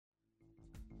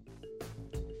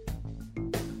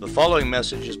The following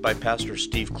message is by Pastor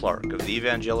Steve Clark of the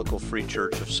Evangelical Free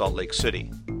Church of Salt Lake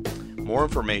City. More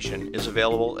information is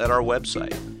available at our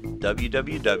website,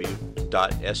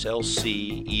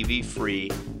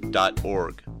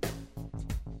 www.slcevfree.org.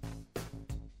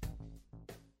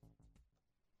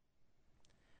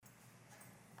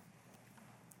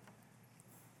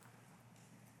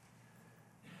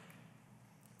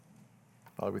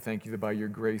 Father, we thank you that by your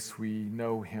grace we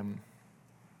know him,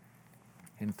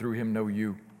 and through him know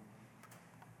you.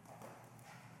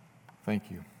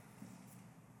 Thank you.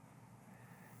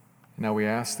 Now we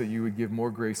ask that you would give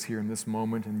more grace here in this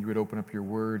moment, and you would open up your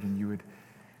word, and you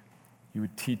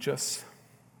would teach us.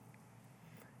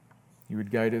 You would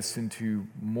guide us into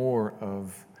more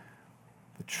of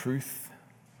the truth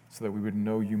so that we would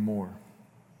know you more.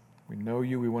 We know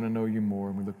you, we want to know you more,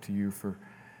 and we look to you for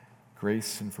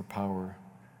grace and for power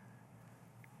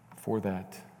for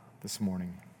that this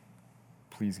morning.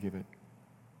 Please give it.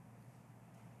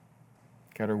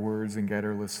 Guide our words and guide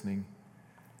our listening.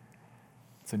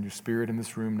 Send your spirit in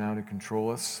this room now to control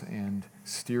us and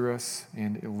steer us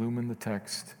and illumine the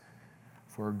text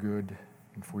for our good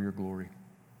and for your glory.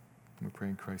 And we pray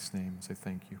in Christ's name and say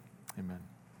thank you. Amen.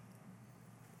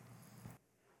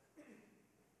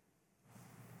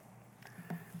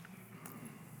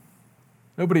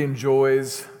 Nobody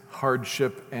enjoys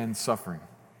hardship and suffering.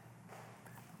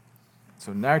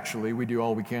 So naturally, we do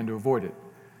all we can to avoid it.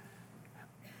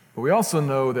 But we also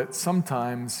know that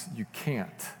sometimes you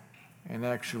can't and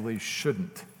actually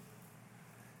shouldn't.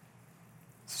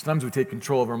 Sometimes we take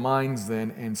control of our minds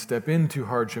then and step into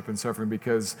hardship and suffering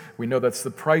because we know that's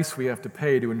the price we have to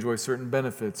pay to enjoy certain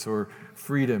benefits or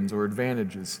freedoms or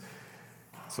advantages.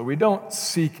 So we don't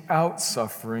seek out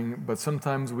suffering, but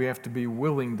sometimes we have to be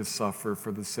willing to suffer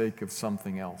for the sake of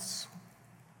something else.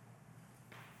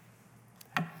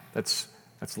 That's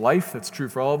life. That's true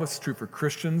for all of us. It's true for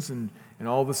Christians in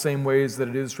all the same ways that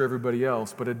it is for everybody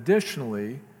else. But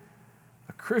additionally,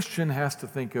 a Christian has to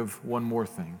think of one more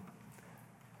thing.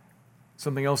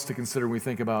 Something else to consider when we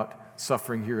think about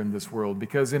suffering here in this world.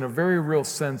 Because in a very real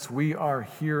sense, we are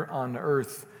here on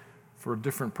earth for a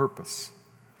different purpose.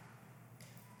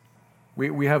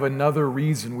 We have another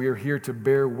reason. We are here to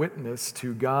bear witness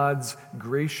to God's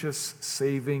gracious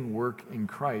saving work in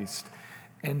Christ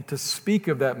and to speak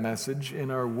of that message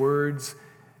in our words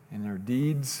and our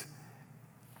deeds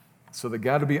so that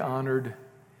God will be honored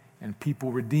and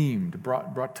people redeemed,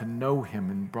 brought to know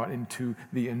him and brought into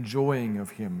the enjoying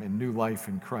of him and new life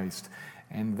in Christ.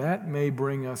 And that may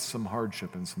bring us some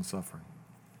hardship and some suffering.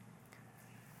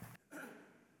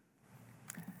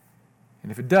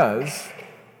 And if it does,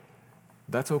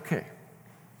 that's okay.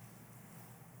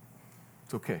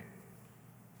 It's okay.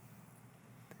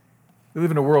 We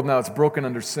live in a world now that's broken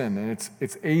under sin, and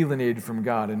it's alienated from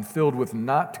God and filled with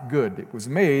not good. It was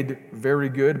made very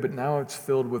good, but now it's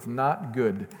filled with not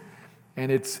good.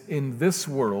 And it's in this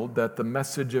world that the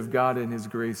message of God and his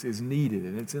grace is needed.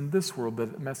 And it's in this world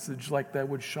that a message like that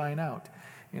would shine out.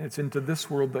 And it's into this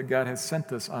world that God has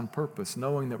sent us on purpose,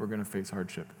 knowing that we're going to face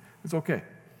hardship. It's okay.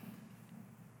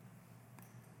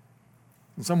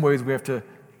 In some ways, we have to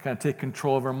kind of take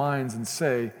control of our minds and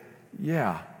say,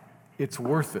 yeah, it's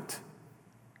worth it.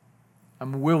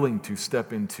 I'm willing to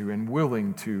step into and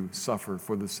willing to suffer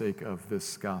for the sake of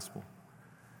this gospel.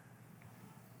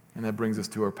 And that brings us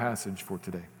to our passage for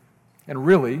today. And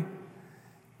really,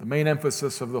 the main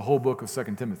emphasis of the whole book of 2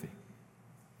 Timothy.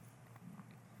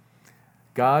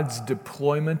 God's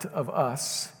deployment of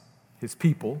us, his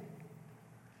people,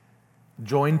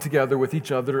 joined together with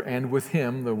each other and with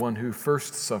him, the one who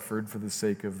first suffered for the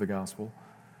sake of the gospel.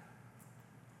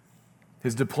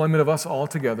 His deployment of us all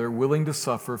together, willing to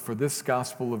suffer for this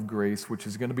gospel of grace, which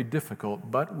is going to be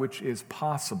difficult, but which is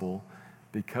possible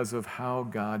because of how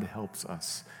God helps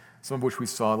us. Some of which we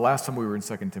saw last time we were in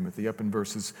 2 Timothy, up in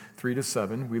verses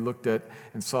 3-7. We looked at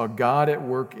and saw God at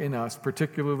work in us,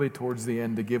 particularly towards the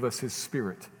end, to give us his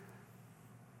Spirit.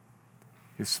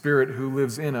 His Spirit who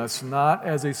lives in us, not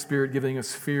as a spirit giving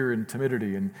us fear and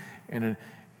timidity and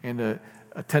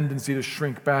a tendency to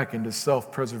shrink back into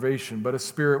self-preservation, but a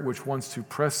Spirit which wants to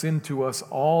press into us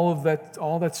all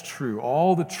that's true,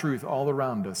 all the truth all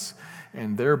around us,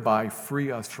 and thereby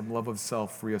free us from love of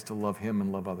self, free us to love him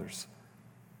and love others.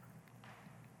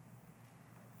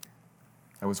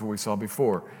 That was what we saw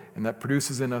before. And that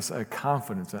produces in us a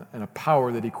confidence and a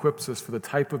power that equips us for the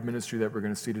type of ministry that we're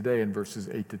going to see today in verses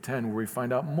 8-10, where we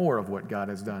find out more of what God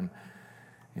has done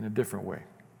in a different way.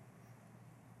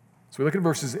 So we look at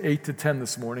verses 8-10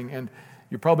 this morning, and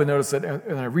you probably notice that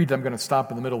when I read, I'm going to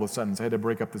stop in the middle of the sentence. I had to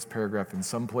break up this paragraph in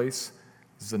some place.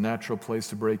 This is a natural place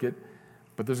to break it.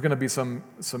 But there's going to be some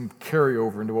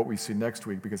carryover into what we see next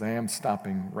week because I am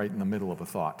stopping right in the middle of a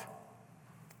thought.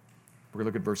 We're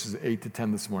going to look at verses 8 to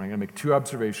 10 this morning. I'm going to make two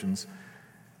observations.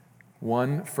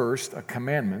 One, first, a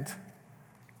commandment.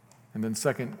 And then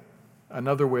second,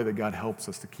 another way that God helps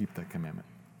us to keep that commandment.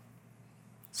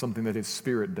 Something that His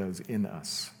Spirit does in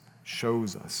us,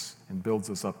 shows us, and builds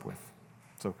us up with.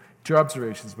 So, two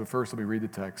observations, but first let me read the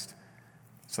text.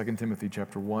 2 Timothy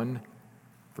chapter 1,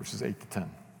 verses 8 to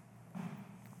 10.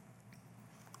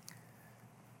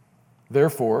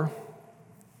 Therefore,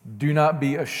 do not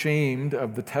be ashamed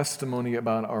of the testimony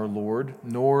about our Lord,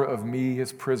 nor of me,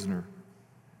 His prisoner,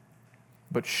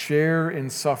 but share in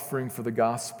suffering for the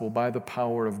gospel by the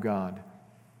power of God,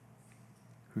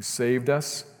 who saved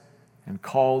us and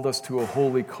called us to a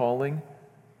holy calling,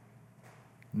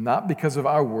 not because of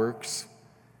our works,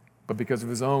 but because of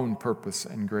His own purpose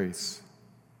and grace,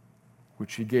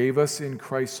 which He gave us in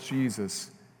Christ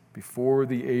Jesus before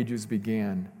the ages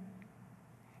began,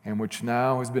 and which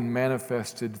now has been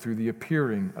manifested through the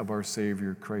appearing of our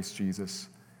Savior, Christ Jesus,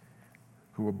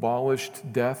 who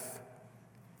abolished death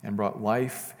and brought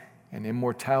life and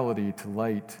immortality to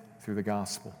light through the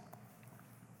gospel.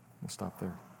 We'll stop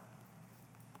there.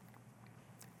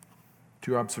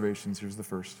 Two observations. Here's the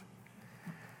first.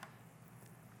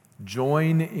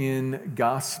 Join in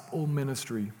gospel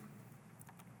ministry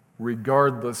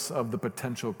regardless of the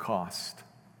potential cost.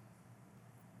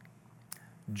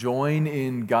 Join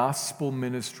in gospel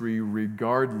ministry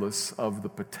regardless of the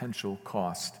potential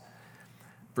cost.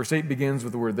 Verse 8 begins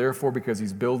with the word therefore because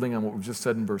he's building on what we've just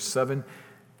said in verse 7.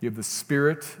 You have the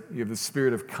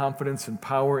Spirit of confidence and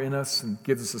power in us and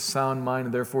gives us a sound mind,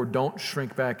 and therefore don't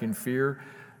shrink back in fear,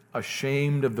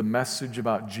 ashamed of the message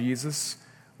about Jesus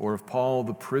or of Paul,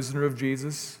 the prisoner of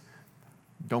Jesus.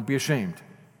 Don't be ashamed.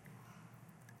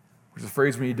 Which is a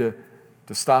phrase we need to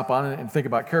stop on and think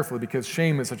about carefully because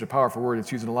shame is such a powerful word.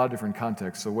 It's used in a lot of different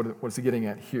contexts. So what is he getting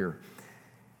at here?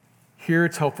 Here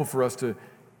it's helpful for us to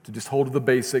just hold to the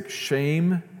basic.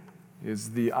 Shame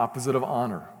is the opposite of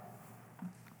honor.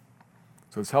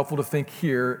 So it's helpful to think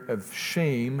here of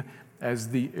shame as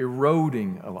the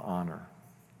eroding of honor,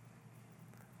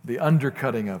 the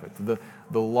undercutting of it,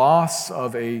 the loss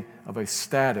of a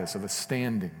status, of a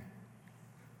standing.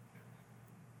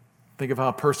 Think of how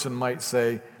a person might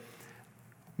say,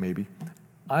 maybe,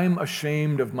 I'm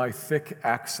ashamed of my thick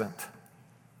accent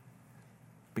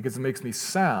because it makes me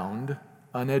sound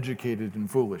uneducated and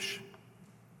foolish.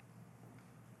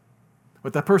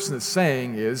 What that person is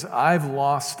saying is, I've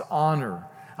lost honor.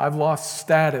 I've lost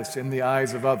status in the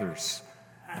eyes of others.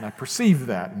 And I perceive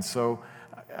that. And so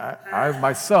I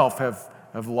myself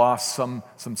have lost some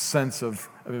sense of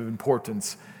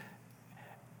importance.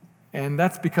 And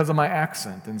that's because of my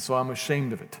accent. And so I'm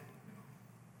ashamed of it.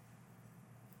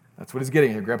 That's what he's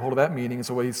getting here. Grab hold of that meaning. And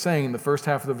so what he's saying in the first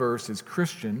half of the verse is,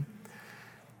 Christian,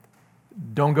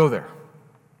 don't go there.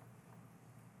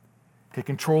 Take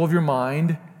control of your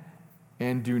mind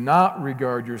and do not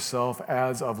regard yourself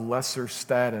as of lesser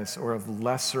status or of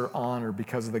lesser honor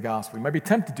because of the gospel. You might be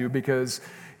tempted to because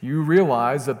you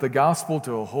realize that the gospel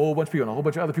to a whole bunch of people, and a whole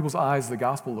bunch of other people's eyes, the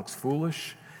gospel looks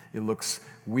foolish, it looks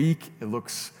weak, it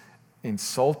looks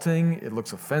insulting, it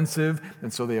looks offensive,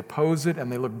 and so they oppose it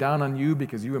and they look down on you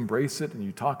because you embrace it and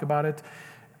you talk about it.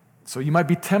 So you might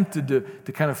be tempted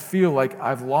to kind of feel like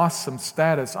I've lost some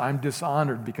status, I'm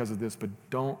dishonored because of this, but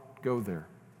don't go there.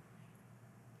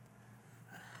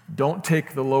 Don't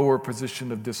take the lower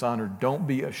position of dishonor. Don't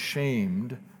be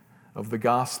ashamed of the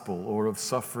gospel or of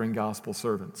suffering gospel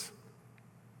servants.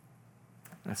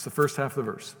 That's the first half of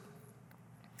the verse.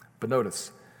 But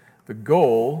notice, the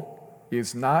goal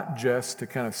is not just to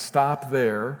kind of stop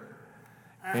there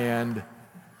and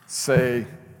say,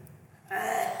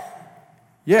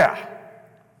 yeah,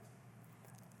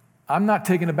 I'm not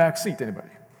taking a back seat to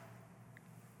anybody.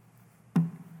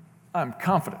 I'm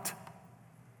confident.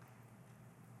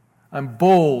 I'm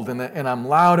bold and I'm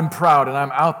loud and proud and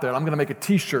I'm out there. And I'm going to make a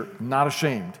t-shirt, not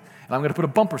ashamed. And I'm going to put a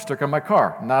bumper sticker on my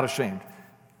car, not ashamed.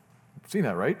 You've seen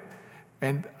that, right?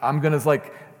 And I'm going to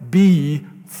be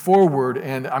forward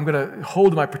and I'm going to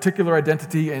hold my particular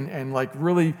identity and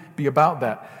really be about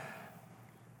that.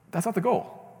 That's not the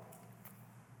goal.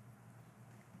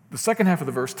 The second half of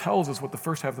the verse tells us what the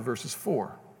first half of the verse is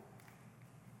for.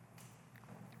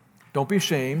 Don't be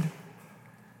ashamed,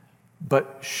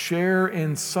 but share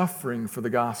in suffering for the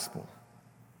gospel.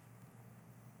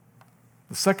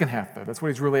 The second half, though, that's what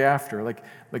he's really after.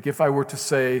 Like if I were to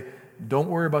say, don't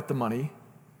worry about the money,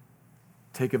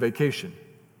 take a vacation.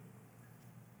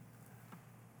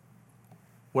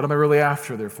 What am I really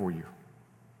after there for you?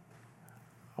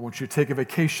 I want you to take a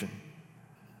vacation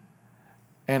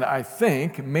And I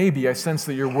think, maybe, I sense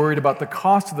that you're worried about the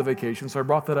cost of the vacation, so I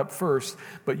brought that up first,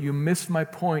 but you missed my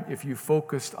point if you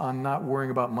focused on not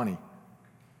worrying about money.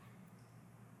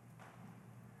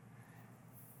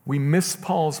 We miss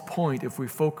Paul's point if we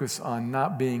focus on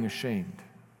not being ashamed.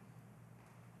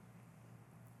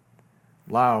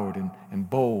 Loud and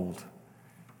bold.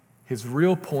 His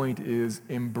real point is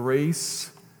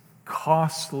embrace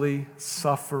costly,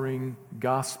 suffering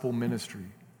gospel ministry.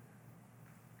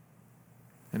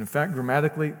 And in fact,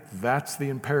 grammatically, that's the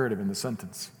imperative in the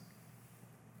sentence.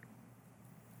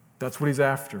 That's what he's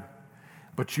after.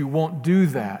 But you won't do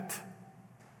that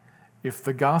if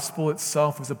the gospel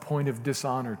itself is a point of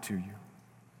dishonor to you.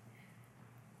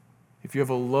 If you have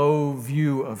a low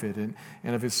view of it and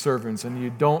of his servants, and you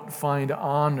don't find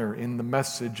honor in the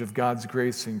message of God's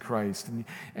grace in Christ,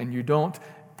 and you don't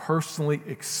personally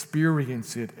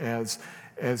experience it as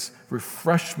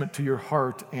refreshment to your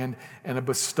heart and a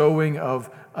bestowing of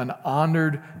an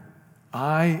honored,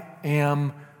 I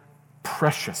am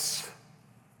precious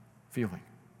feeling.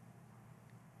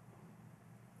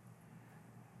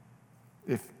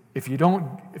 If you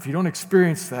don't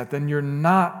experience that, then you're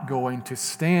not going to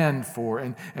stand for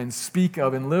and speak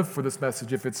of and live for this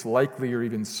message if it's likely or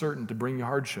even certain to bring you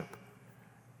hardship.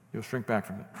 You'll shrink back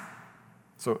from it.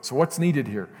 So what's needed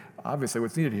here? Obviously,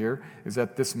 what's needed here is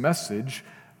that this message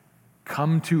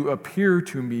come to appear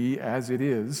to me as it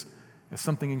is, as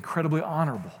something incredibly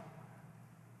honorable.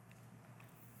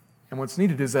 And what's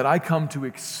needed is that I come to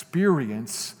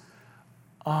experience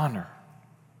honor.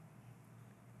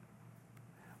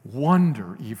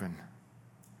 Wonder even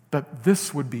that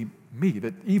this would be me,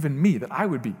 that even me, that I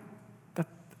would be. That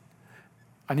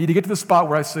I need to get to the spot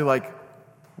where I say like,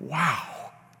 wow.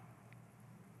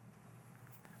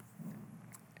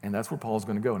 And that's where Paul's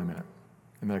going to go in a minute,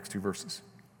 in the next two verses.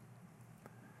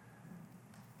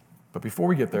 But before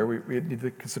we get there, we need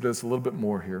to consider this a little bit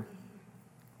more here.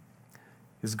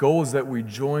 His goal is that we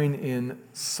join in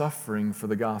suffering for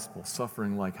the gospel.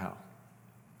 Suffering like how?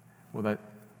 Well,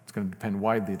 it's going to depend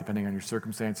widely, depending on your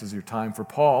circumstances, your time. For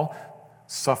Paul,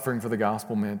 suffering for the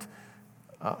gospel meant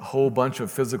a whole bunch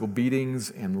of physical beatings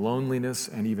and loneliness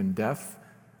and even death.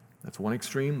 That's one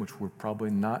extreme, which we're probably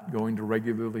not going to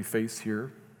regularly face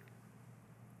here.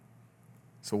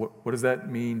 So what does that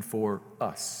mean for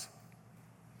us?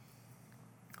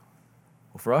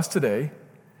 Well, for us today,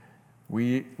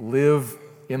 we live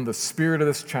in the spirit of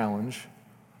this challenge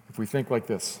if we think like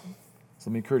this. So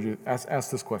let me encourage you, ask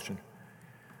this question.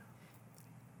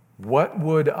 What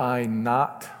would I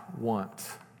not want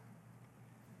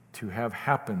to have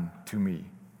happen to me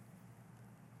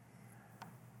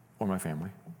or my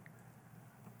family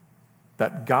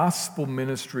that gospel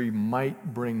ministry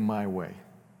might bring my way?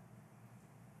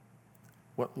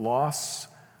 What loss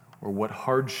or what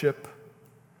hardship,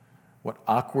 what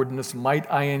awkwardness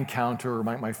might I encounter or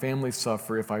might my family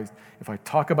suffer if I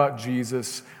talk about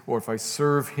Jesus or if I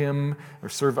serve him or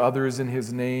serve others in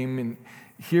his name? And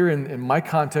here in my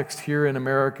context, here in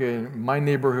America, in my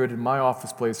neighborhood, in my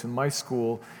office place, in my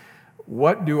school,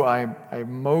 what do I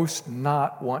most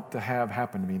not want to have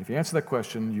happen to me? And if you answer that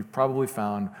question, you've probably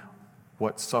found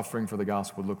what suffering for the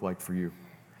gospel would look like for you.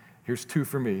 Here's two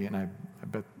for me, and I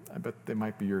bet they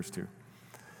might be yours too.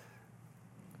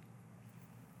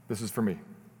 This is for me.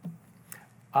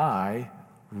 I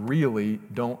really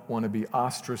don't want to be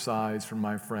ostracized from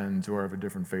my friends who are of a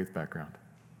different faith background.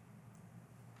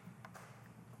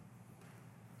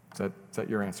 Is that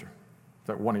your answer? Is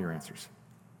that one of your answers?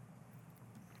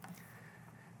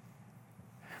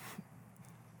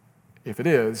 If it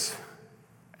is,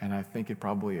 and I think it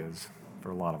probably is for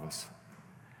a lot of us,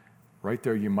 right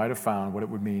there you might have found what it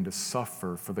would mean to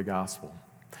suffer for the gospel.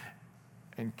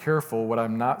 And careful, what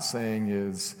I'm not saying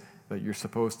is that you're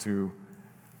supposed to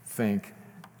think,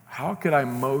 how could I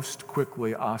most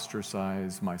quickly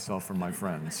ostracize myself from my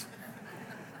friends?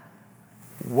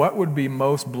 What would be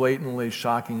most blatantly,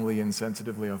 shockingly,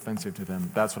 insensitively offensive to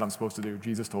them? That's what I'm supposed to do.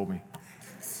 Jesus told me.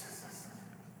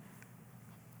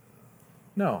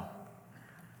 No.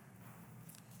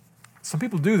 Some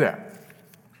people do that.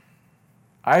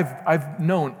 I've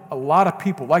known a lot of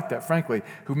people like that, frankly,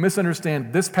 who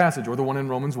misunderstand this passage or the one in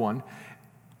Romans 1,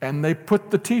 and they put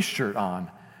the t-shirt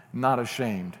on, not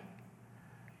ashamed.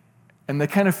 And they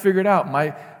kind of figured out,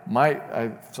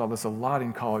 I saw this a lot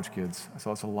in college kids.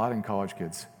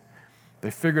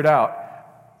 They figured out,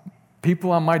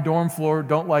 people on my dorm floor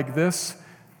don't like this.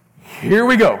 Here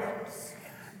we go.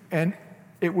 And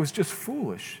it was just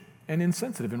foolish and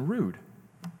insensitive and rude.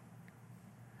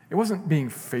 It wasn't being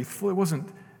faithful. It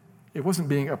wasn't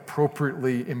being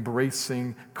appropriately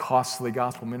embracing costly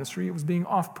gospel ministry. It was being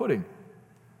off-putting.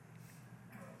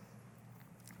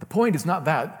 The point is not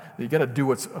that you got to do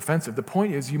what's offensive. The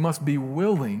point is you must be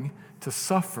willing to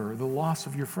suffer the loss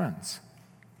of your friends.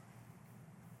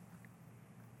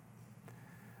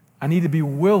 I need to be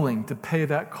willing to pay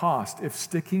that cost if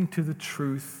sticking to the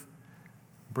truth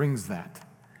brings that.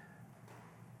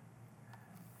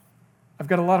 I've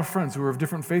got a lot of friends who are of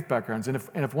different faith backgrounds, and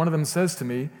if one of them says to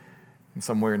me in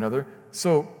some way or another,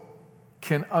 so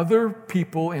can other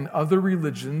people in other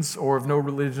religions or of no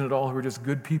religion at all who are just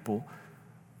good people,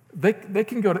 they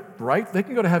can go to, right? They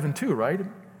can go to heaven too, right?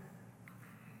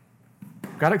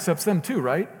 God accepts them too,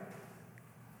 right?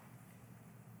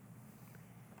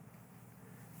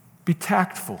 Be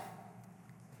tactful.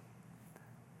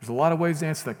 There's a lot of ways to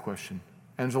answer that question,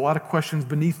 and there's a lot of questions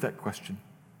beneath that question.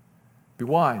 Be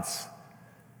wise.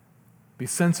 Be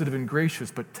sensitive and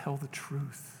gracious, but tell the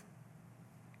truth.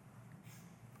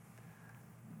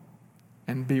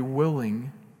 And be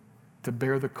willing to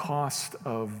bear the cost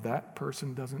of that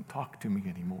person doesn't talk to me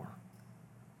anymore.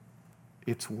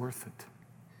 It's worth it.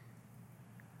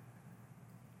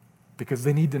 Because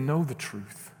they need to know the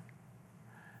truth.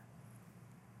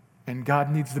 And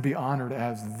God needs to be honored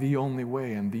as the only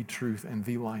way and the truth and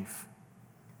the life.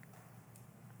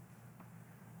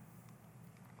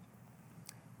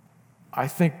 I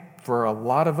think for a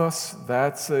lot of us,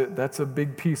 that's a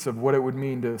big piece of what it would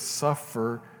mean to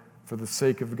suffer for the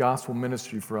sake of the gospel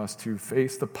ministry, for us to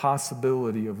face the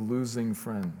possibility of losing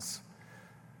friends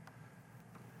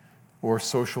or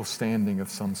social standing of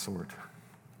some sort.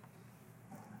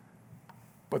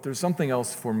 But there's something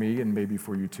else for me, and maybe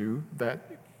for you too,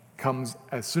 that comes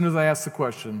as soon as I ask the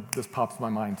question. This pops in my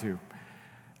mind too.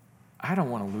 I don't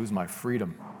want to lose my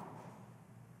freedom.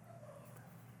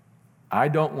 I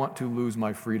don't want to lose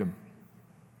my freedom,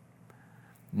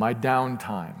 my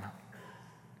downtime.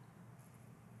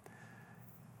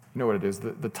 You know what it is?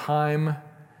 The time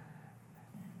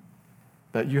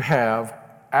that you have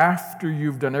after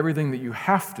you've done everything that you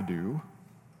have to do,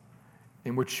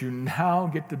 in which you now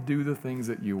get to do the things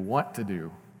that you want to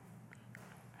do.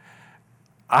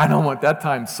 I don't want that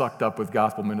time sucked up with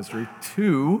gospel ministry.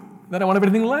 2, then I want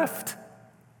everything left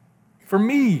for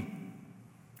me.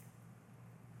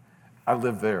 I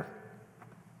live there.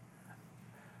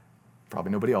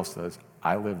 Probably nobody else does.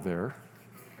 I live there.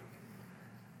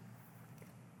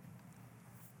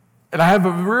 And I have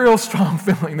a real strong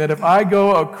feeling that if I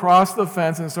go across the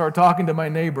fence and start talking to my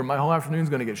neighbor, my whole afternoon's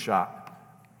going to get shot.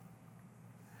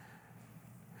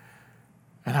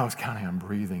 And I was counting on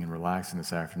breathing and relaxing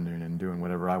this afternoon and doing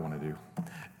whatever I want to do.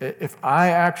 If I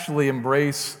actually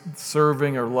embrace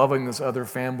serving or loving this other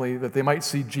family, that they might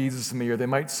see Jesus in me, or they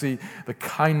might see the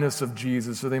kindness of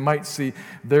Jesus, or they might see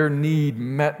their need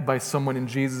met by someone in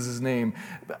Jesus' name,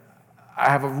 I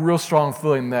have a real strong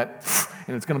feeling that,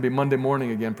 and it's going to be Monday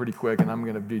morning again pretty quick, and I'm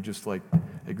going to be just like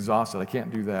exhausted. I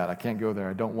can't do that. I can't go there.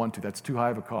 I don't want to. That's too high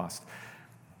of a cost.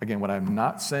 Again, what I'm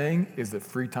not saying is that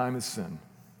free time is sin.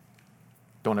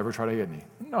 Don't ever try to get me.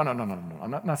 No.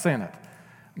 I'm not saying that.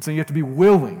 I'm saying you have to be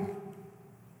willing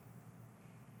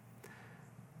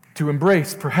to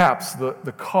embrace, perhaps,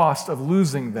 the cost of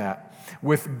losing that,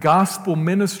 with gospel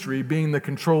ministry being the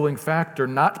controlling factor,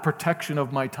 not protection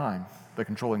of my time, the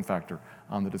controlling factor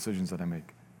on the decisions that I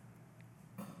make.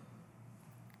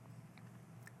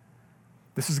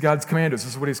 This is God's command us.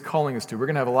 This is what He's calling us to. We're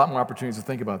going to have a lot more opportunities to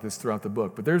think about this throughout the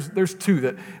book. But there's 2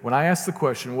 that when I ask the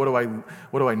question, what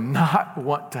do I not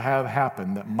want to have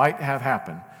happen that might have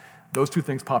happened? Those 2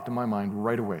 things popped in my mind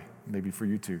right away, maybe for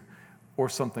you too, or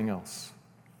something else.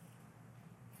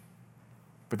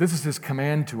 But this is His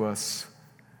command to us.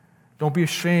 Don't be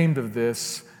ashamed of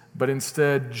this, but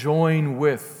instead join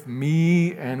with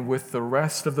me and with the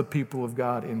rest of the people of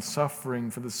God in suffering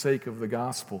for the sake of the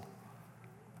gospel,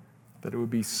 that it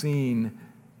would be seen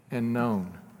and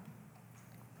known.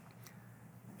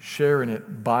 Share in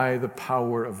it by the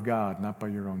power of God, not by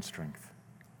your own strength.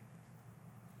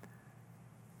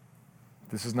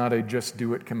 This is not a just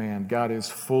do it command. God is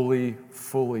fully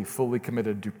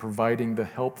committed to providing the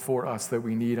help for us that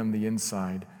we need on the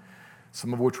inside,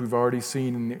 some of which we've already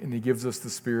seen, and He gives us the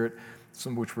Spirit,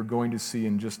 some of which we're going to see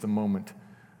in just a moment.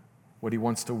 What He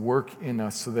wants to work in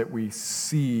us so that we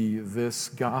see this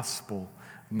gospel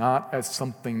not as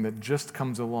something that just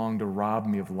comes along to rob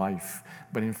me of life,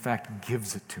 but in fact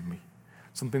gives it to me.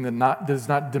 Something that does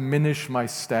not diminish my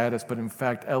status, but in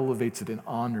fact elevates it and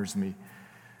honors me.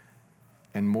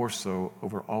 And more so,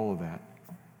 over all of that,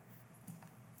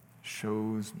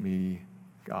 shows me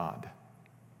God.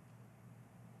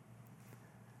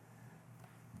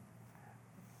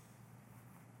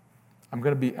 I'm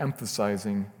going to be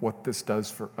emphasizing what this does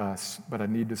for us, but I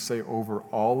need to say over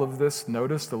all of this,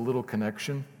 notice the little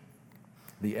connection.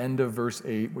 the end of verse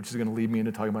 8, which is going to lead me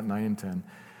into talking about 9 and 10.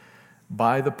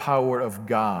 By the power of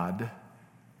God,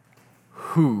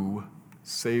 who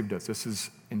saved us. This is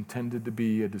intended to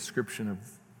be a description of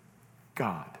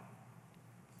God.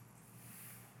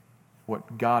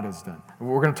 What God has done.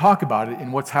 We're going to talk about it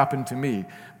in what's happened to me,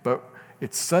 but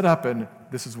it's set up and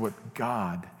this is what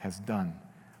God has done.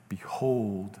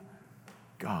 Behold,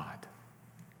 God.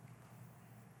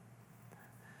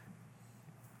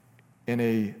 In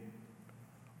a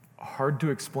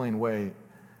hard-to-explain way,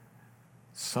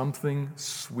 something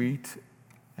sweet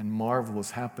and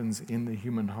marvelous happens in the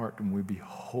human heart when we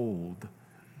behold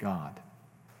God.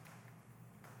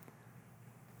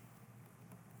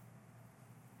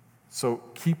 So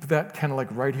keep that kind of like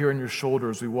right here on your shoulder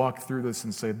as we walk through this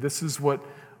and say, this is what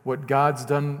God's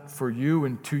done for you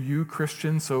and to you,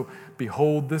 Christian. So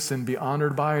behold this and be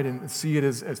honored by it and see it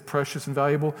as precious and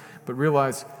valuable. But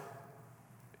realize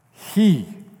He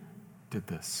did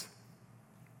this.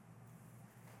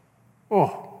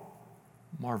 Oh,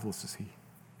 marvelous is He.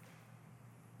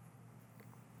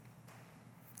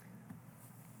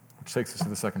 Which takes us to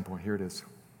the second point. Here it is.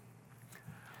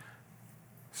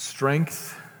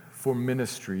 Strength for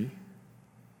ministry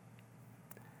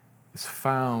is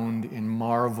found in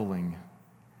marveling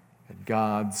at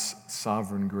God's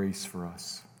sovereign grace for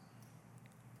us.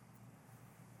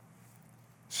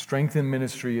 Strength in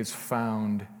ministry is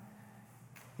found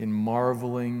in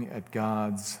marveling at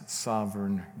God's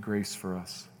sovereign grace for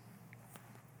us.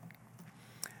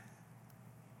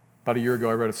 About a year ago,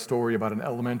 I read a story about an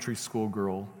elementary school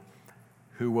girl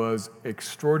who was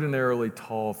extraordinarily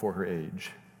tall for her age.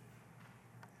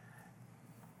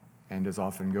 And as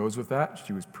often goes with that,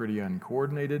 she was pretty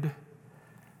uncoordinated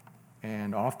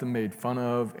and often made fun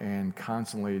of and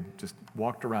constantly just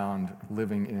walked around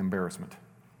living in embarrassment.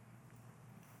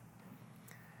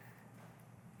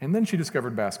 And then she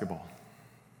discovered basketball.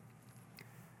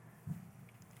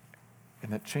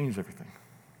 And that changed everything.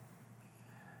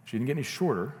 She didn't get any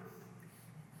shorter.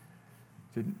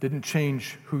 Didn't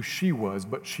change who she was,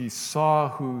 but she saw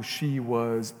who she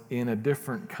was in a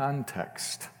different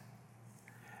context.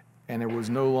 And it was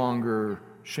no longer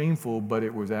shameful, but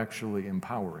it was actually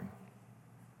empowering.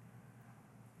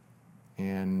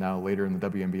 And now later in the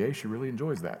WNBA, she really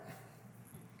enjoys that.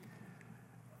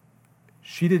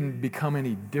 She didn't become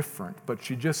any different, but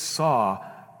she just saw,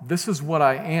 this is what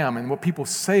I am, and what people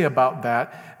say about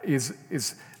that is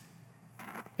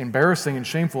embarrassing and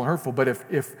shameful and hurtful, but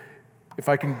if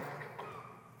I can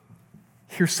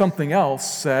hear something else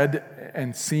said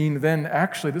and seen, then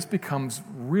actually this becomes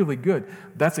really good.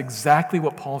 That's exactly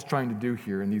what Paul's trying to do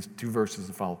here in these two verses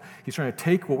that follow. He's trying to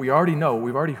take what we already know,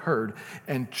 we've already heard,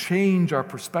 and change our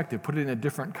perspective, put it in a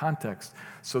different context,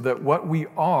 so that what we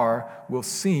are will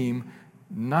seem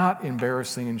not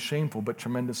embarrassing and shameful, but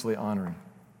tremendously honoring.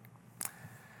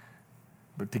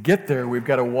 But to get there, we've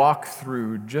got to walk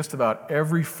through just about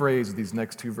every phrase of these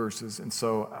next two verses, and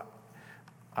so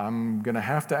I'm going to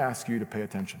have to ask you to pay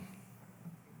attention.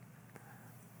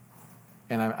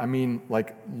 And I mean,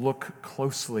 like, look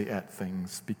closely at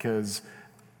things, because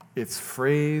it's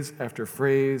phrase after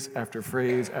phrase after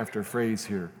phrase after phrase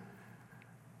here.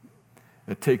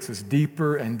 It takes us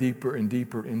deeper and deeper and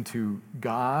deeper into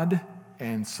God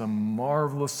and some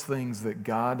marvelous things that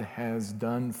God has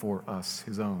done for us,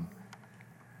 His own.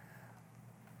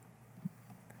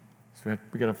 So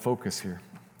we got to focus here.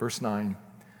 Verse 9.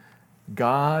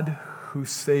 God who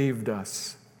saved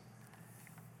us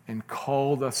and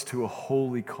called us to a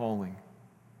holy calling.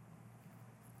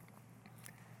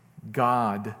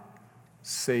 God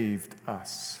saved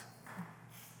us,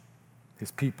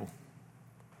 His people.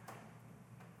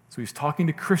 So he's talking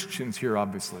to Christians here,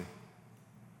 obviously.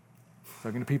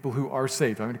 Talking to people who are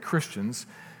saved, talking to Christians.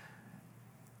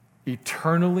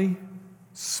 Eternally,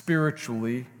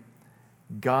 spiritually,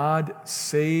 God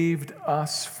saved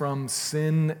us from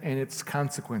sin and its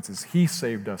consequences. He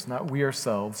saved us, not we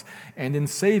ourselves. And in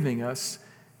saving us,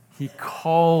 He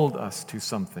called us to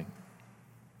something.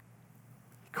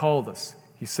 He called us.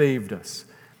 He saved us,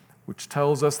 which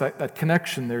tells us that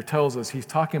connection there tells us He's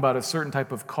talking about a certain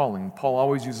type of calling. Paul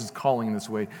always uses calling in this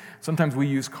way. Sometimes we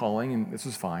use calling, and this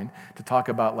is fine, to talk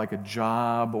about like a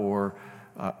job or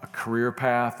a career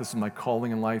path. This is my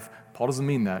calling in life. Paul doesn't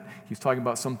mean that. He's talking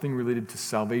about something related to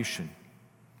salvation.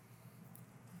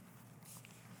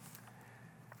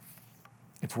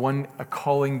 It's a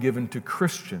calling given to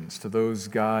Christians, to those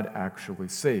God actually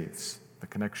saves, the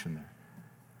connection there.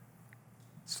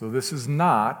 So this is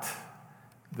not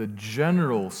the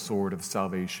general sort of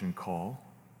salvation call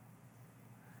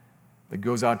that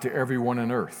goes out to everyone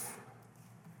on earth.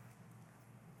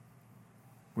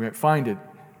 We might find it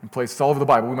in places all over the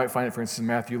Bible. We might find it, for instance, in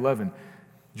Matthew 11.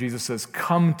 Jesus says,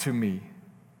 "Come to me,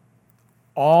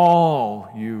 all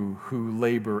you who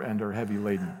labor and are heavy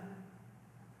laden,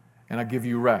 and I give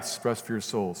you rest for your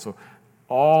souls." So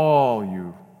all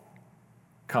you,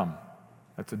 come.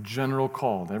 That's a general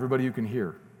call to everybody you can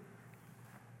hear.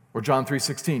 Or John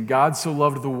 3:16, "God so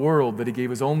loved the world that he gave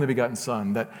his only begotten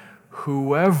Son, that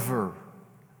whoever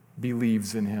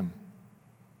believes in him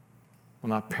will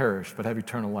not perish, but have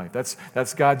eternal life."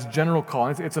 That's God's general call.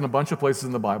 It's in a bunch of places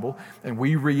in the Bible, and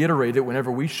we reiterate it whenever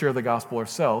we share the gospel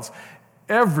ourselves.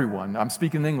 Everyone, I'm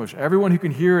speaking in English, everyone who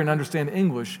can hear and understand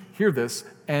English, hear this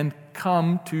and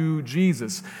come to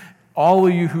Jesus. All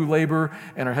of you who labor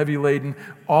and are heavy laden,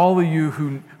 all of you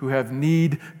who have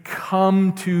need,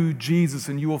 come to Jesus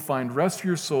and you will find rest for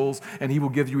your souls and he will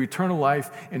give you eternal life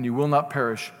and you will not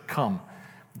perish. Come.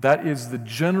 That is the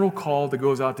general call that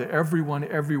goes out to everyone,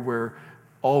 everywhere,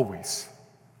 always.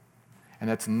 And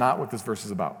that's not what this verse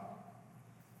is about.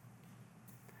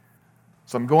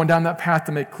 So I'm going down that path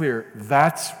to make clear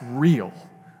that's real.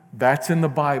 That's in the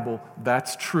Bible.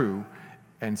 That's true.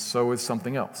 And so is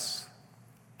something else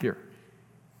here.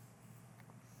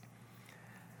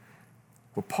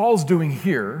 What Paul's doing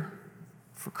here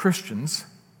for Christians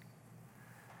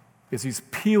is he's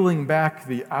peeling back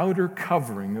the outer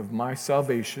covering of my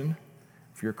salvation,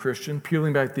 if you're a Christian,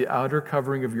 peeling back the outer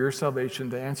covering of your salvation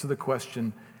to answer the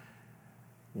question,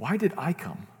 why did I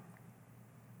come?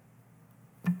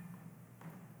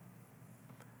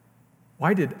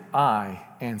 Why did I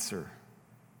answer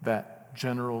that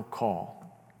general call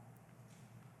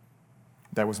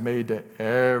that was made to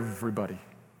everybody?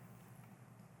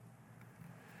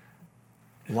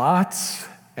 Lots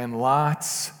and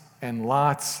lots and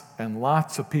lots and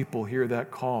lots of people hear that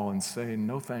call and say,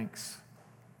 no thanks.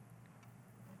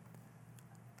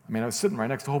 I mean, I was sitting right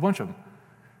next to a whole bunch of them.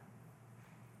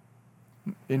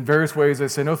 In various ways, they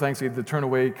say no thanks. They either turn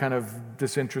away kind of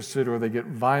disinterested or they get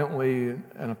violently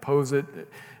and oppose it,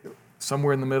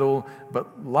 somewhere in the middle.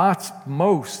 But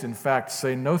most, in fact,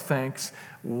 say no thanks.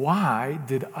 Why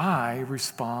did I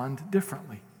respond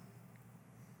differently?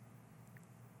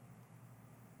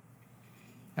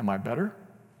 Am I better?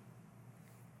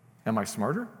 Am I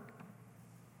smarter?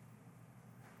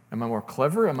 Am I more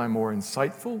clever? Am I more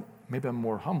insightful? Maybe I'm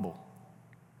more humble.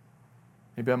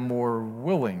 Maybe I'm more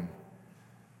willing.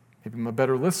 Maybe I'm a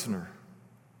better listener.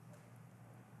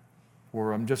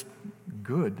 Or I'm just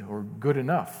good or good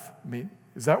enough. I mean,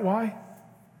 is that why?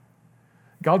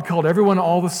 God called everyone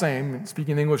all the same.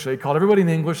 Speaking English, they called everybody in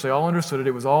English. They all understood it.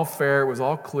 It was all fair. It was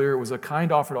all clear. It was a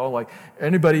kind offer to all, like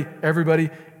anybody, everybody,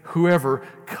 whoever,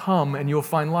 come and you'll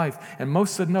find life. And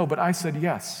most said no, but I said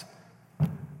yes.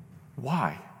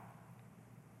 Why?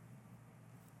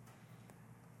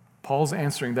 Paul's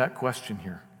answering that question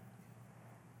here.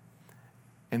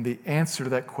 And the answer to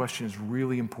that question is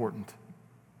really important.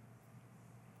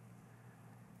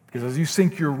 Because as you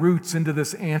sink your roots into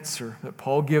this answer that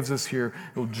Paul gives us here,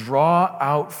 you'll draw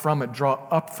up from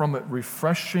it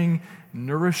refreshing,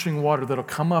 nourishing water that'll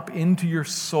come up into your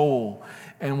soul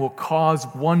and will cause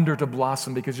wonder to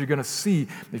blossom, because you're going to see,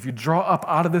 if you draw up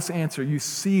out of this answer, you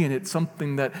see in it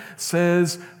something that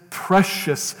says,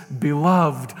 precious,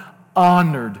 beloved,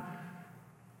 honored,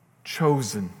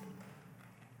 chosen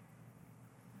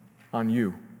on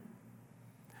you.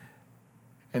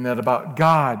 And that about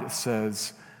God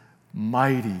says,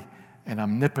 mighty and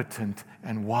omnipotent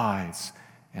and wise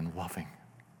and loving.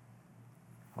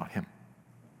 About him.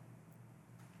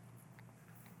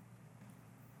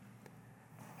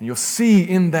 And you'll see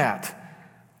in that,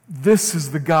 this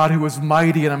is the God who is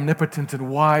mighty and omnipotent and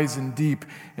wise and deep,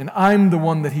 and I'm the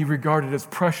one that he regarded as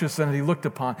precious and that he looked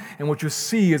upon. And what you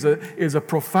see is a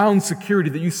profound security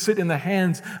that you sit in the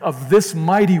hands of this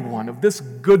mighty one, of this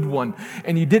good one,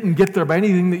 and you didn't get there by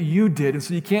anything that you did, and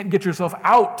so you can't get yourself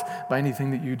out by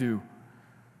anything that you do.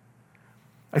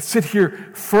 I sit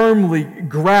here firmly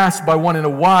grasped by one in a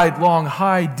wide, long,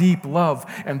 high, deep love.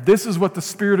 And this is what the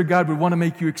Spirit of God would want to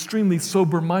make you extremely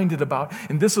sober-minded about.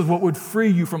 And this is what would free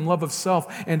you from love of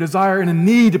self and desire and a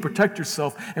need to protect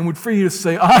yourself, and would free you to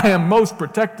say, I am most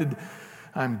protected.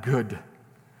 I'm good.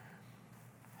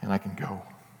 And I can go.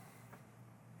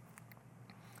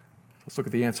 Let's look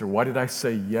at the answer. Why did I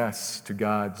say yes to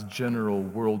God's general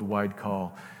worldwide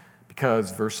call?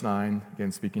 Because, verse 9,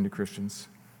 again speaking to Christians,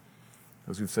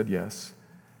 those who've said yes,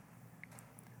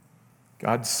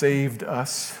 God saved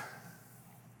us,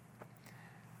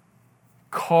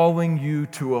 calling you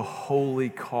to a holy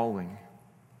calling.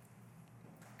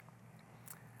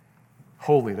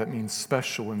 Holy, that means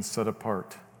special and set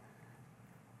apart.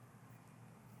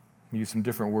 I'll use some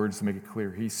different words to make it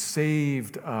clear. He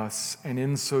saved us, and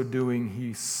in so doing,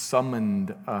 He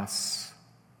summoned us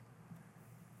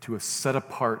to a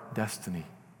set-apart destiny,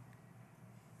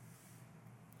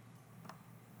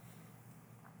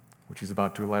 which He's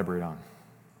about to elaborate on.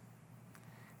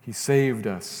 He saved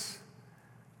us,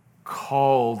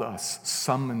 called us,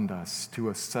 summoned us to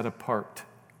a set-apart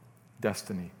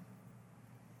destiny.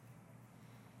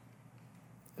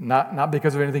 Not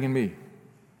because of anything in me. It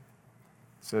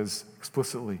says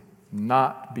explicitly,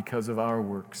 not because of our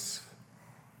works.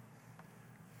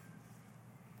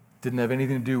 Didn't have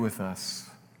anything to do with us,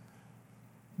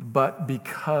 but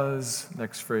because,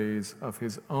 next phrase, of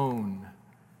His own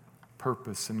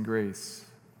purpose and grace.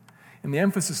 And the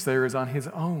emphasis there is on His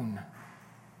own.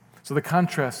 So the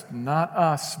contrast, not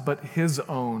us, but His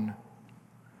own.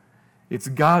 It's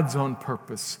God's own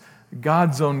purpose,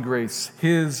 God's own grace,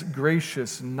 His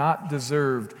gracious, not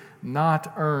deserved,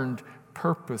 not earned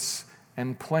purpose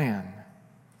and plan.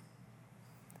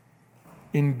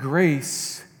 In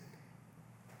grace,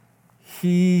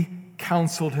 He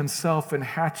counseled Himself and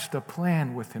hatched a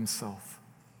plan with Himself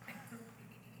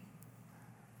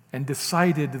and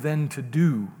decided then to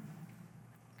do.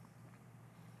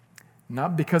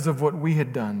 Not because of what we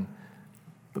had done,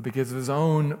 but because of His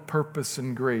own purpose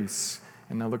and grace.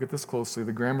 And now look at this closely.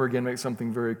 The grammar again makes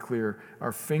something very clear.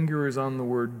 Our finger is on the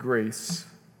word grace.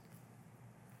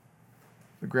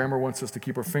 The grammar wants us to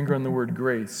keep our finger on the word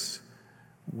grace,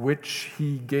 which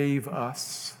He gave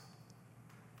us.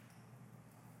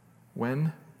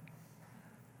 When?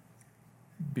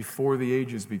 Before the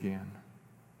ages began.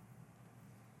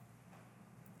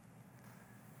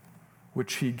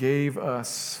 Which He gave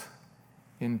us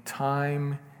in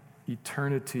time,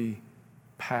 eternity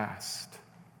past.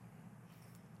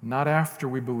 Not after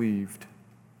we believed,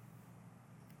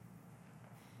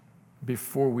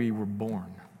 before we were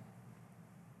born.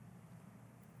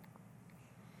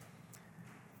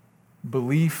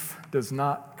 Belief does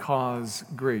not cause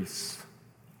grace.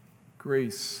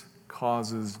 Grace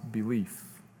causes belief.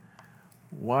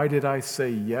 Why did I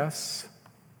say yes?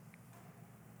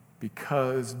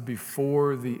 Because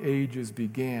before the ages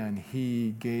began,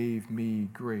 He gave me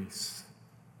grace.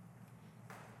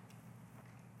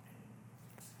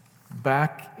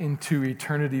 Back into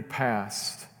eternity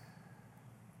past,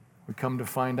 we come to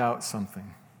find out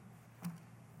something.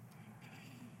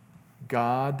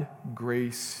 God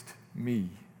graced me.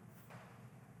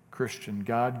 Christian,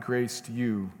 God graced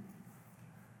you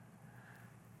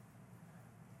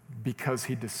because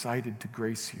He decided to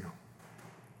grace you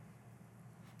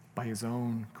by His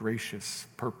own gracious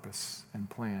purpose and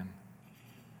plan,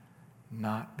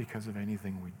 not because of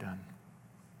anything we've done.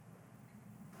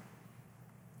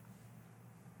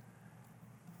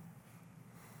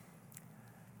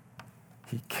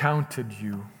 He counted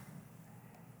you.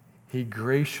 He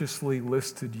graciously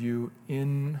listed you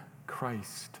in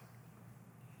Christ.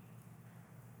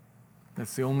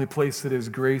 That's the only place that His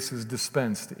grace is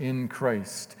dispensed, in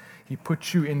Christ. He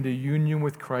put you into union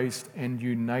with Christ and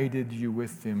united you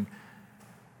with Him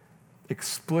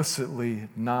explicitly,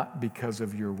 not because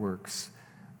of your works.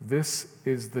 This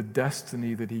is the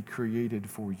destiny that He created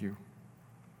for you,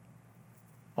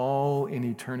 all in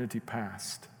eternity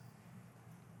past.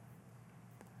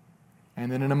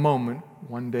 And then in a moment,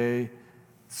 one day,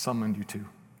 summoned you to.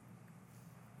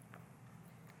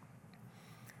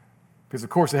 Because, of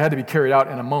course, it had to be carried out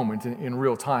in a moment, in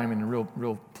real time, in a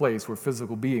real place. We're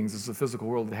physical beings. This is a physical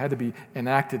world. It had to be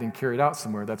enacted and carried out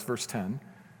somewhere. That's verse 10.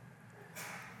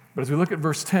 But as we look at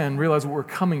verse 10, realize what we're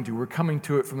coming to. We're coming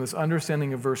to it from this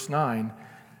understanding of verse 9,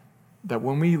 that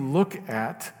when we look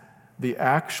at the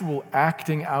actual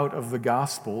acting out of the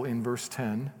gospel in verse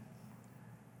 10,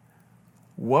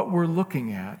 what we're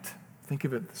looking at, think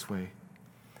of it this way.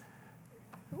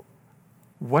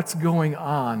 What's going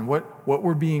on, what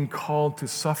we're being called to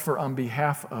suffer on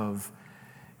behalf of,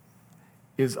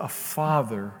 is a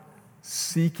father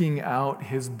seeking out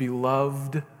his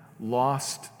beloved,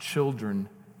 lost children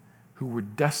who were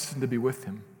destined to be with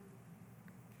him.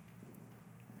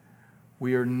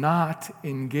 We are not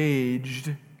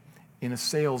engaged in a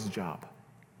sales job.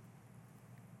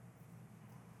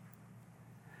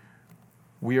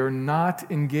 We are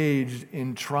not engaged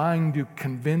in trying to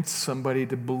convince somebody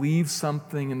to believe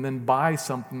something and then buy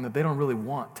something that they don't really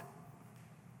want.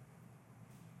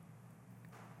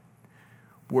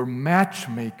 We're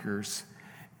matchmakers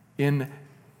in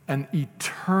an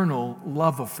eternal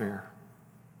love affair.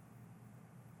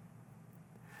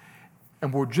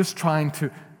 And we're just trying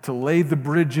to lay the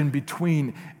bridge in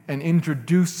between and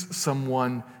introduce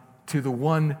someone to the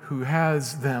one who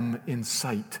has them in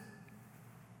sight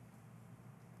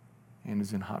and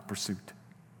is in hot pursuit.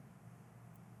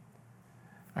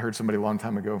 I heard somebody a long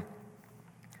time ago,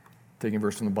 taking a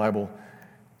verse from the Bible,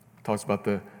 talks about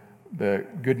the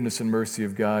goodness and mercy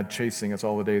of God chasing us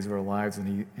all the days of our lives,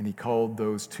 and he called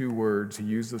those two words, he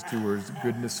used those two words,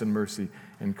 goodness and mercy,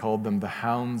 and called them the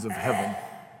hounds of heaven.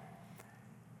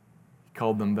 He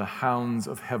called them the hounds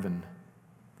of heaven.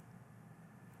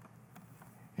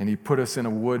 And he put us in a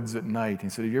woods at night. He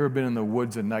said, have you ever been in the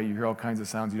woods at night? You hear all kinds of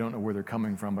sounds. You don't know where they're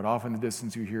coming from, but off in the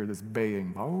distance you hear this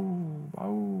baying, bow,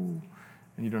 bow,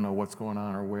 and you don't know what's going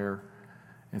on or where.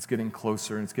 And it's getting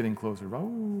closer, and it's getting closer, bow,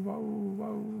 bow,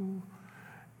 bow.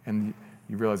 And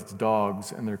you realize it's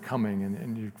dogs, and they're coming,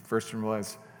 and you first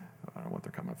realize, I don't know what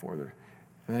they're coming for. And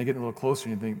then you get a little closer,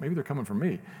 and you think, maybe they're coming for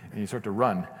me. And you start to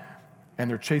run, and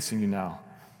they're chasing you now.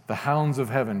 The hounds of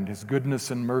heaven, his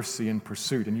goodness and mercy in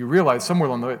pursuit. And you realize somewhere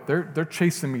along the way, they're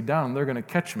chasing me down, they're going to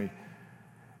catch me.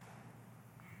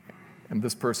 And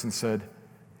this person said,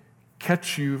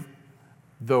 catch you,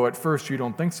 though at first you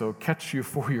don't think so, catch you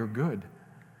for your good.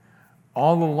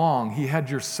 All along, he had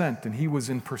your scent, and he was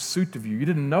in pursuit of you. You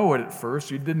didn't know it at first.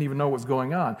 You didn't even know what was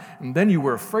going on. And then you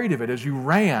were afraid of it as you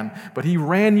ran, but he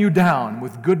ran you down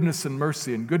with goodness and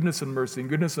mercy and goodness and mercy and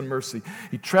goodness and mercy.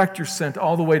 He tracked your scent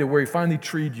all the way to where he finally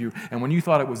treed you, and when you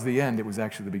thought it was the end, it was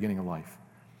actually the beginning of life.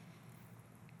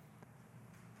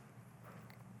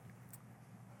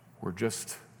 We're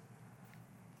just,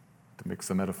 to mix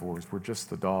the metaphors, we're just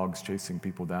the dogs chasing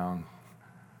people down.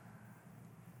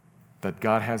 That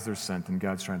God has their scent and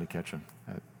God's trying to catch them.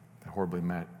 That horribly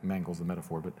mangles the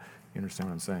metaphor, but you understand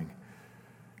what I'm saying.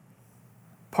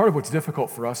 Part of what's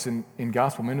difficult for us in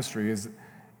gospel ministry is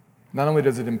not only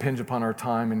does it impinge upon our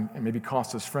time and maybe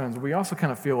cost us friends, but we also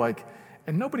kind of feel like,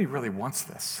 and nobody really wants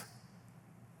this.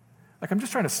 Like, I'm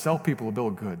just trying to sell people a bill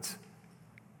of goods.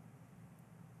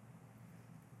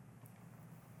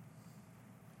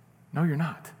 No, you're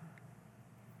not.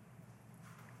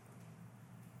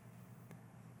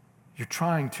 You're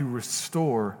trying to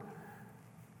restore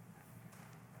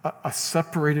a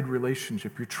separated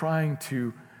relationship. You're trying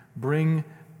to bring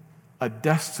a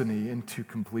destiny into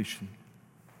completion.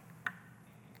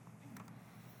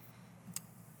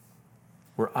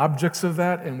 We're objects of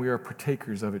that, and we are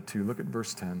partakers of it too. Look at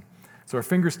verse 10. So our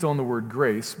finger's still on the word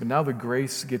grace, but now the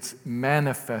grace gets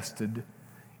manifested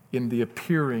in the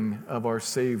appearing of our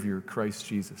Savior, Christ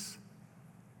Jesus.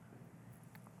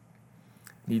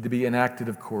 Need to be enacted,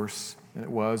 of course, and it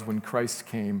was when Christ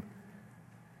came.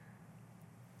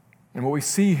 And what we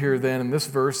see here then in this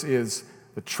verse is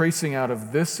the tracing out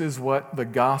of this is what the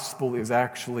gospel is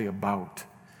actually about.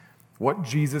 What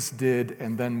Jesus did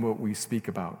and then what we speak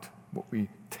about, what we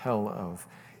tell of.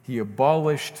 He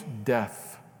abolished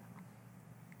death.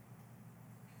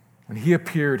 When he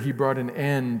appeared, he brought an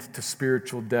end to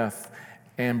spiritual death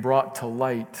and brought to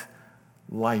light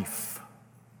life.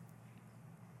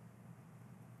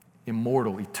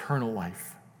 Immortal, eternal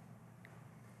life.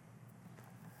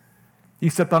 He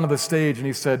stepped onto the stage and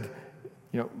he said,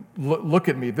 look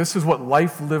at me. This is what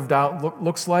life lived out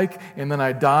looks like. And then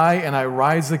I die and I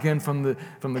rise again from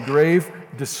the grave,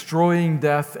 destroying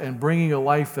death and bringing a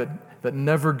life that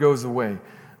never goes away.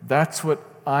 That's what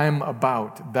I'm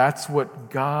about. That's what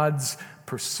God's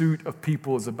pursuit of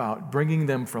people is about. Bringing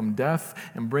them from death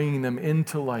and bringing them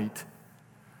into light,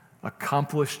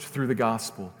 accomplished through the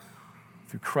gospel.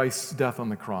 Through Christ's death on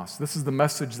the cross. This is the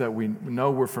message that we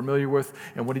know we're familiar with,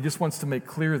 and what he just wants to make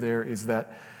clear there is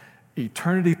that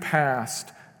eternity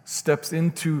past steps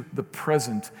into the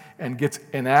present and gets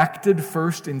enacted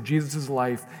first in Jesus'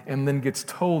 life and then gets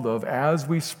told of as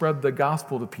we spread the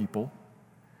gospel to people.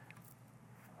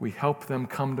 We help them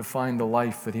come to find the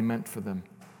life that he meant for them.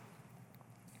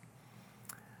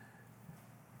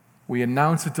 We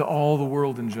announce it to all the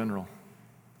world in general.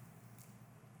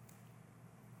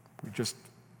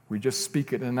 We just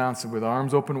speak it and announce it with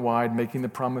arms open wide, making the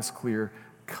promise clear.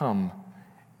 Come,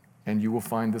 and you will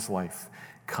find this life.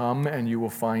 Come, and you will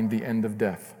find the end of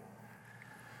death.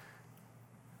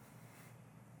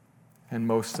 And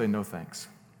most say no thanks.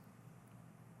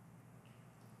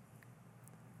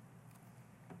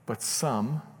 But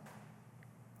some,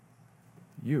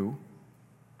 you,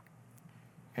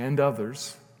 and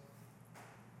others,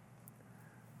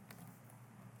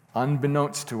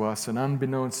 unbeknownst to us and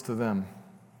unbeknownst to them.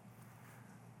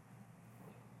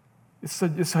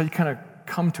 It's how you kind of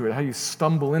come to it, how you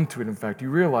stumble into it, in fact. You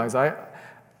realize I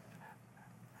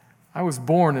was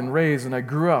born and raised and I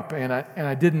grew up and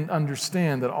I didn't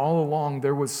understand that all along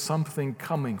there was something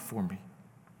coming for me.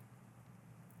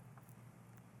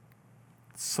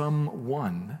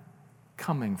 Someone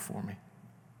coming for me.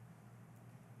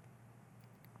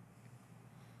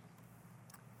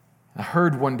 I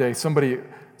heard one day somebody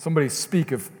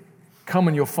speak of come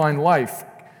and you'll find life.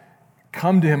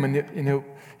 come to him and he'll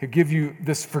give you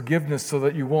this forgiveness so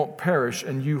that you won't perish.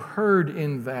 And you heard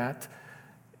in that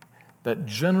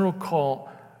general call,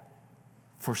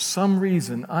 for some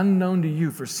reason, unknown to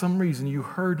you, for some reason, you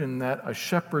heard in that a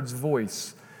shepherd's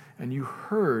voice, and you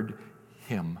heard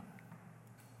him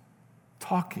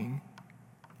talking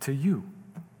to you.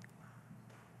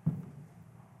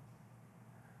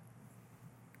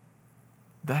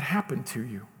 That happened to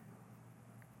you.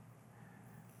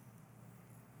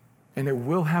 And it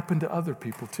will happen to other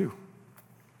people too.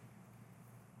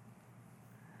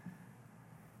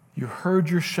 You heard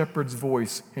your shepherd's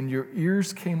voice, and your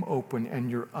ears came open,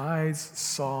 and your eyes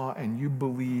saw, and you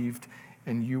believed,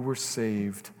 and you were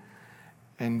saved.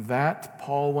 And that,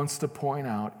 Paul wants to point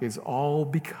out, is all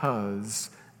because,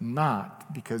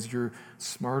 not because you're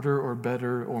smarter or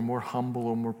better or more humble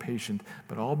or more patient,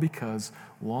 but all because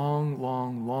long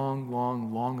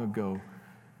ago,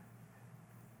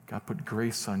 God put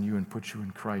grace on you and put you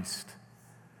in Christ,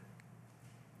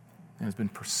 and has been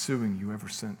pursuing you ever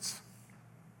since.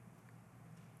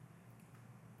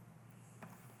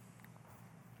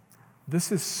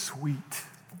 This is sweet,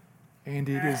 and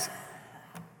it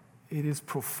is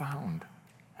profound.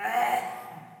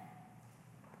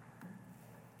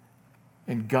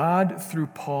 And God, through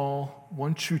Paul,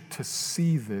 wants you to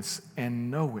see this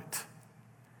and know it.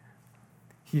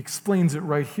 He explains it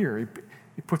right here.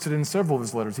 He puts it in several of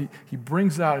his letters. He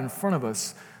brings it out in front of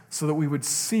us so that we would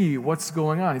see what's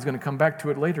going on. He's going to come back to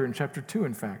it later in chapter 2,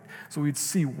 in fact. So we'd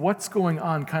see what's going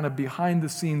on kind of behind the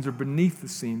scenes or beneath the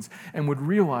scenes, and would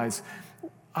realize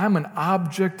I'm an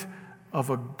object of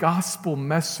a gospel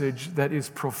message that is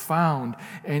profound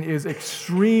and is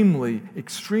extremely,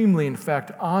 in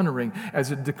fact, honoring, as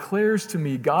it declares to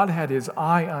me God had his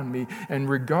eye on me and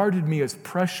regarded me as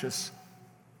precious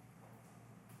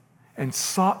and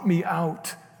sought me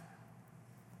out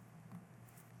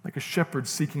like a shepherd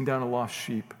seeking down a lost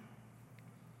sheep.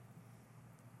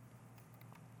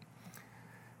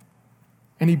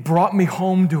 And he brought me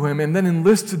home to him and then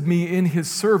enlisted me in his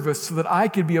service so that I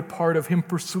could be a part of him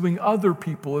pursuing other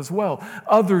people as well,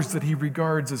 others that he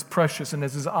regards as precious and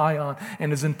has his eye on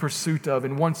and is in pursuit of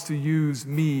and wants to use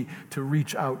me to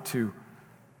reach out to.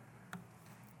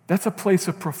 That's a place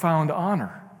of profound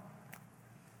honor,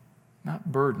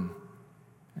 not burden,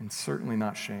 and certainly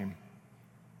not shame.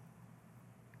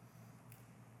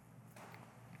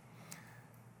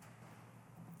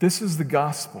 This is the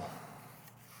gospel.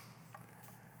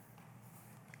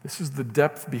 This is the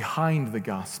depth behind the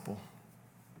gospel.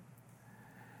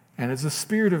 And as the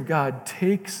Spirit of God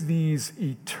takes these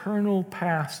eternal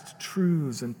past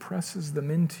truths and presses them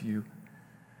into you,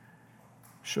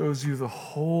 shows you the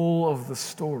whole of the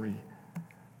story,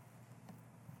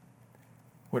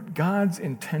 what God's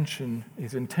intention,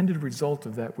 his intended result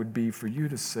of that would be for you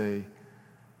to say,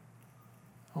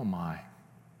 oh my,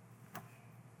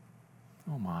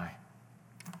 oh my.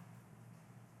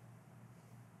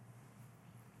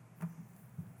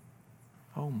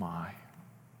 Oh my.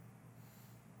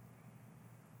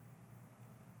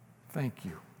 Thank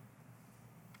you.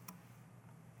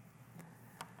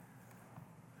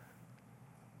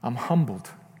 I'm humbled.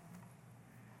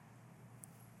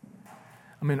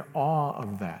 I'm in awe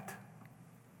of that.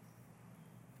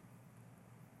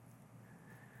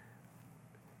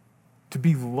 To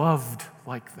be loved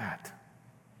like that.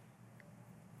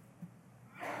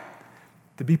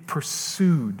 To be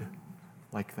pursued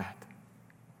like that.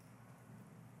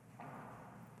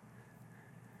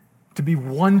 To be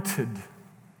wanted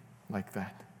like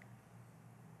that.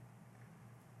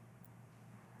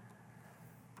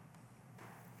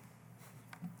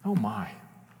 Oh my.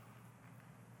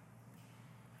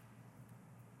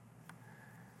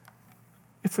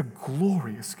 It's a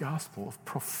glorious gospel of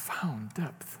profound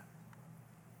depth.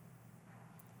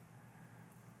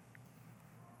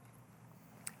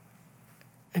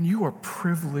 And you are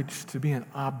privileged to be an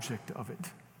object of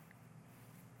it.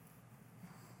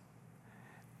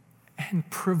 And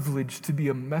privileged to be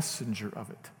a messenger of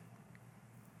it.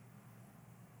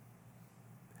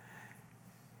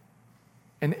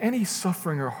 And any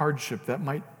suffering or hardship that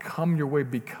might come your way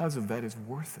because of that is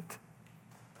worth it.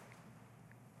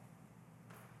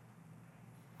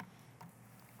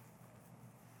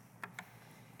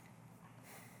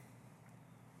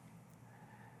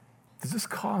 Does this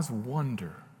cause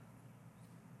wonder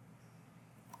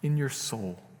in your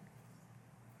soul?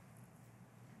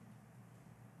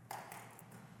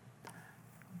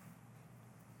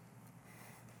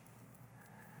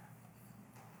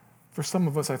 For some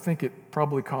of us, I think it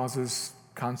probably causes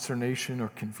consternation or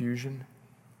confusion.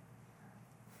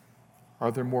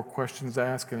 Are there more questions to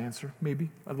ask and answer?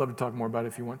 Maybe. I'd love to talk more about it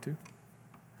if you want to.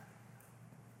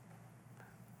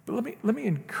 But let me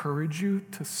encourage you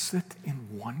to sit in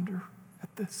wonder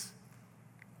at this.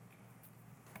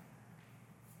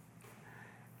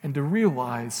 And to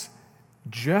realize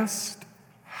just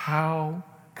how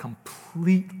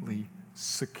completely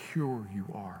secure you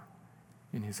are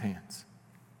in his hands.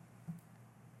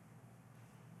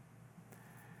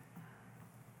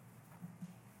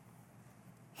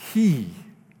 He,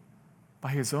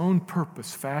 by his own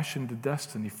purpose, fashioned a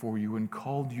destiny for you and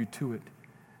called you to it.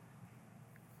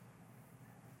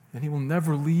 And he will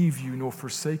never leave you nor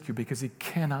forsake you because he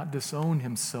cannot disown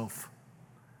himself.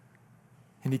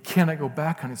 And he cannot go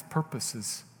back on his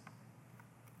purposes.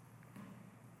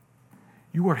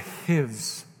 You are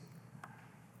his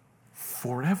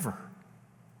forever.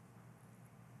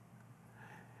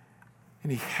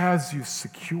 And he has you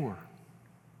secure.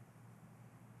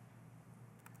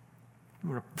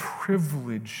 You are a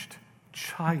privileged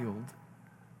child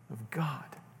of God.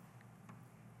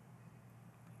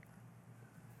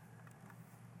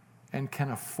 And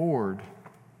can afford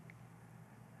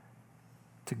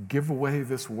to give away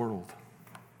this world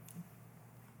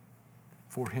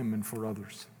for him and for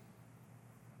others.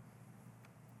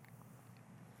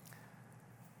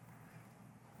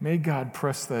 May God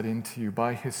press that into you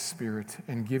by his Spirit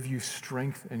and give you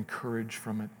strength and courage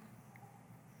from it.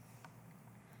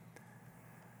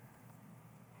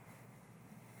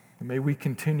 And may we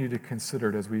continue to consider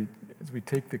it as we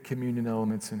take the communion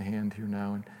elements in hand here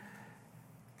now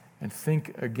and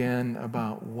think again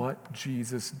about what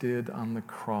Jesus did on the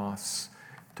cross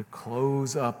to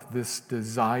close up this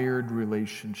desired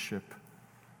relationship,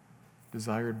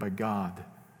 desired by God,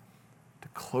 to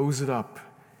close it up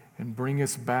and bring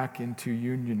us back into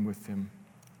union with him.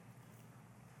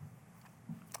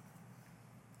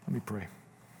 Let me pray.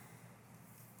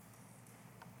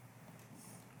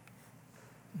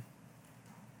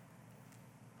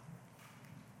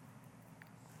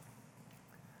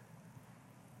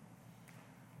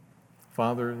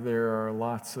 Father, there are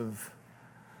lots of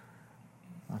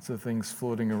things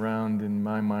floating around in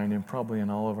my mind and probably in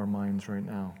all of our minds right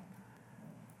now.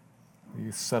 Will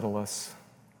you settle us?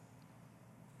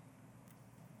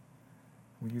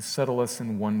 Will you settle us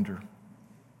in wonder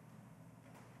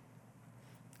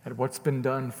at what's been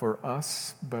done for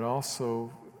us, but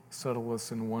also settle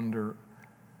us in wonder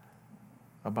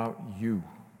about you,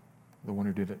 the one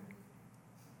who did it?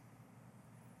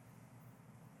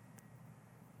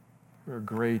 You're a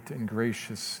great and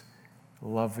gracious,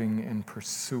 loving and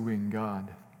pursuing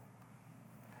God.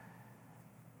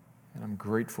 And I'm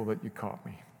grateful that you caught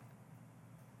me.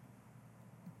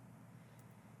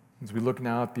 As we look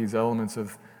now at these elements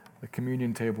of the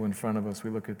communion table in front of us, we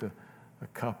look at the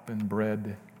cup and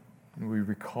bread, and we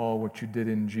recall what you did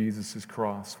in Jesus'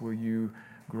 cross. Will you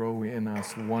grow in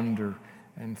us wonder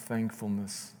and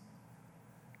thankfulness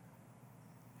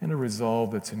and a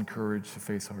resolve that's encouraged to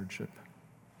face hardship?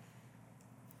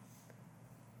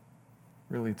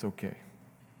 Really, it's okay.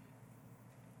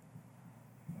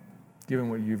 Given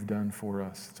what you've done for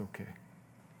us, it's okay.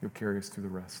 You'll carry us through the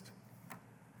rest.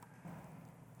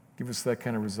 Give us that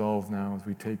kind of resolve now as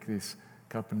we take this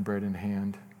cup and bread in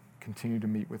hand. Continue to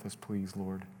meet with us, please,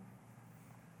 Lord.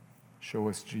 Show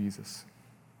us Jesus.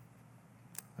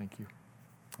 Thank you.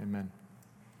 Amen.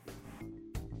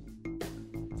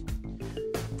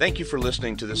 Thank you for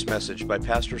listening to this message by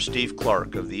Pastor Steve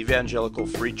Clark of the Evangelical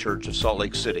Free Church of Salt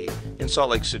Lake City in Salt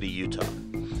Lake City, Utah.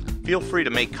 Feel free to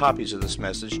make copies of this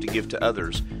message to give to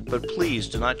others, but please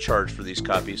do not charge for these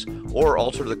copies or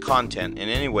alter the content in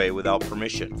any way without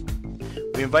permission.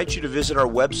 We invite you to visit our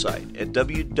website at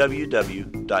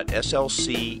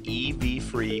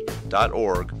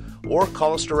www.slcevfree.org or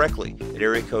call us directly at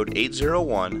area code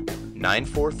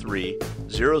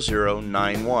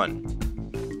 801-943-0091.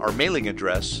 Our mailing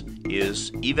address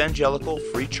is Evangelical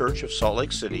Free Church of Salt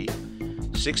Lake City,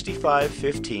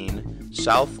 6515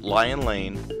 South Lion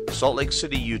Lane, Salt Lake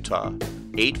City, Utah,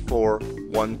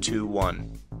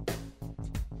 84121.